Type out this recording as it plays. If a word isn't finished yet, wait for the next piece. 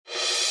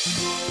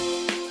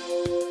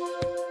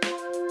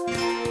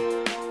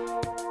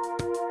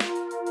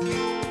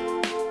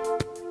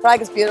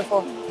Prague is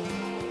beautiful.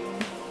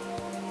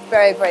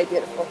 Very, very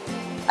beautiful.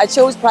 I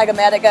chose Praga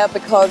Medica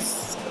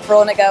because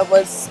Veronica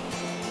was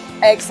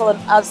excellent,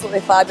 absolutely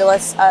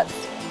fabulous at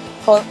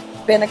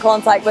being in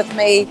contact with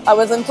me. I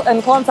was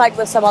in contact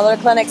with some other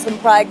clinics in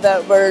Prague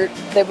that were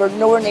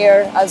nowhere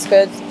near as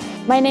good.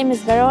 My name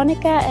is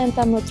Veronica and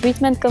I'm a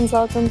treatment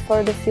consultant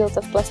for the field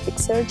of plastic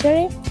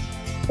surgery.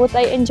 What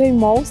I enjoy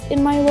most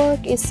in my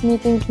work is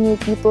meeting new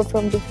people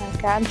from different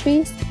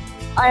countries.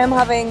 I am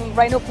having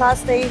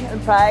rhinoplasty in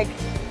Prague.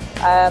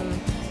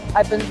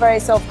 I've been very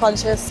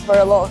self-conscious for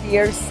a lot of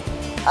years,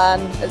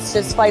 and it's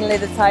just finally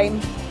the time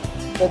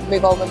to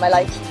move on with my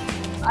life.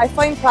 I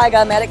found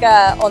Praga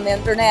Medica on the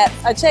internet.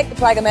 I checked the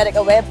Praga Medica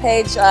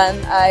webpage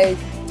and I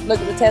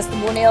looked at the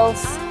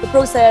testimonials. The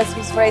process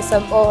was very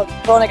simple.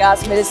 Veronica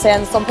asked me to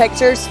send some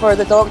pictures for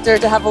the doctor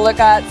to have a look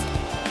at,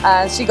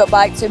 and she got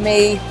back to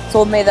me,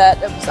 told me that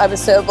I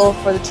was suitable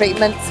for the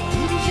treatment.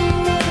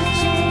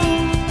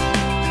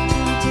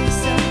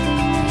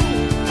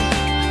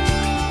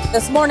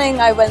 This morning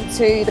I went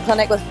to the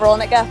clinic with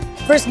Veronica.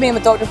 First meeting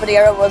with Dr.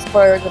 Federa was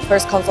for the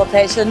first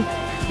consultation.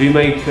 We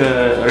make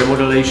a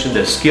remodelation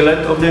the skillet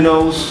of the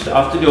nose.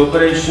 After the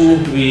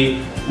operation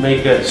we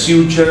make a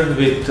suture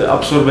with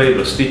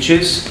absorbable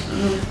stitches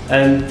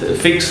and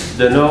fix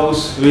the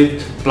nose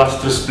with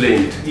plaster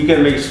splint. You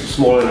can make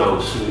smaller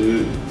nose,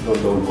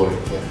 don't worry.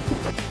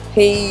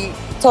 He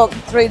talked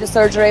through the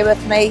surgery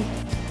with me,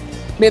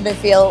 made me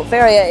feel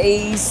very at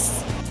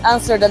ease,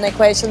 answered any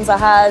questions I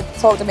had,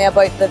 talked to me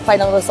about the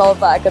final result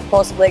that I could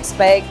possibly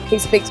expect. He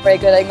speaks very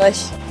good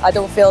English. I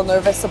don't feel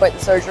nervous about the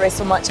surgery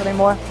so much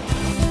anymore.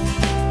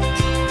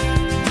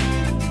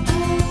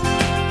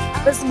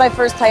 This is my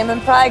first time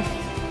in Prague.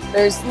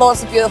 There's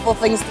lots of beautiful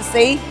things to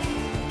see,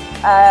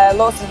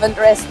 lots of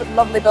interesting,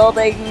 lovely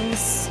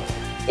buildings.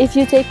 If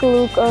you take a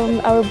look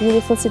on our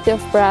beautiful city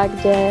of Prague,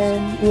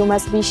 then you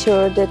must be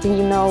sure that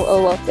we know a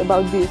lot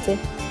about beauty.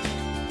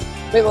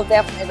 We will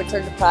definitely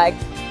return to Prague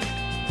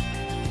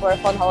for a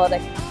fun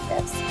holiday,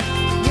 yes.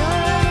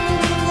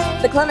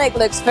 The clinic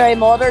looks very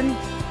modern,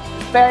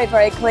 very,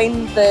 very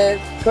clean. The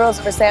girls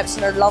at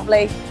reception are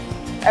lovely.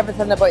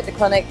 Everything about the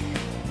clinic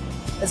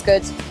is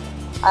good.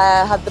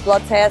 I had the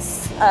blood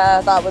tests,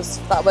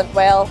 that went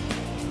well.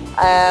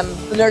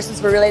 The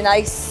nurses were really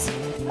nice.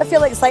 I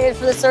feel excited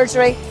for the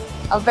surgery.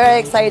 I'm very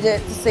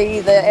excited to see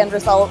the end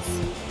results.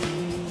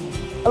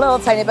 A little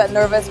tiny bit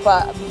nervous,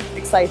 but I'm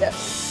excited.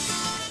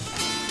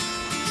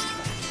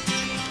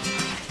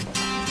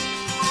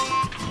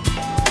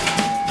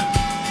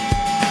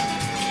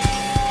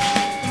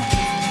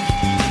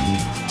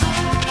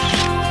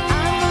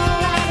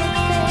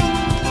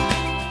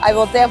 I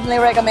will definitely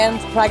recommend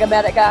Praga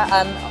Medica,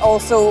 and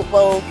also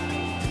will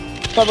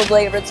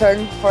probably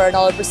return for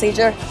another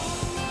procedure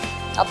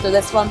after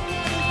this one.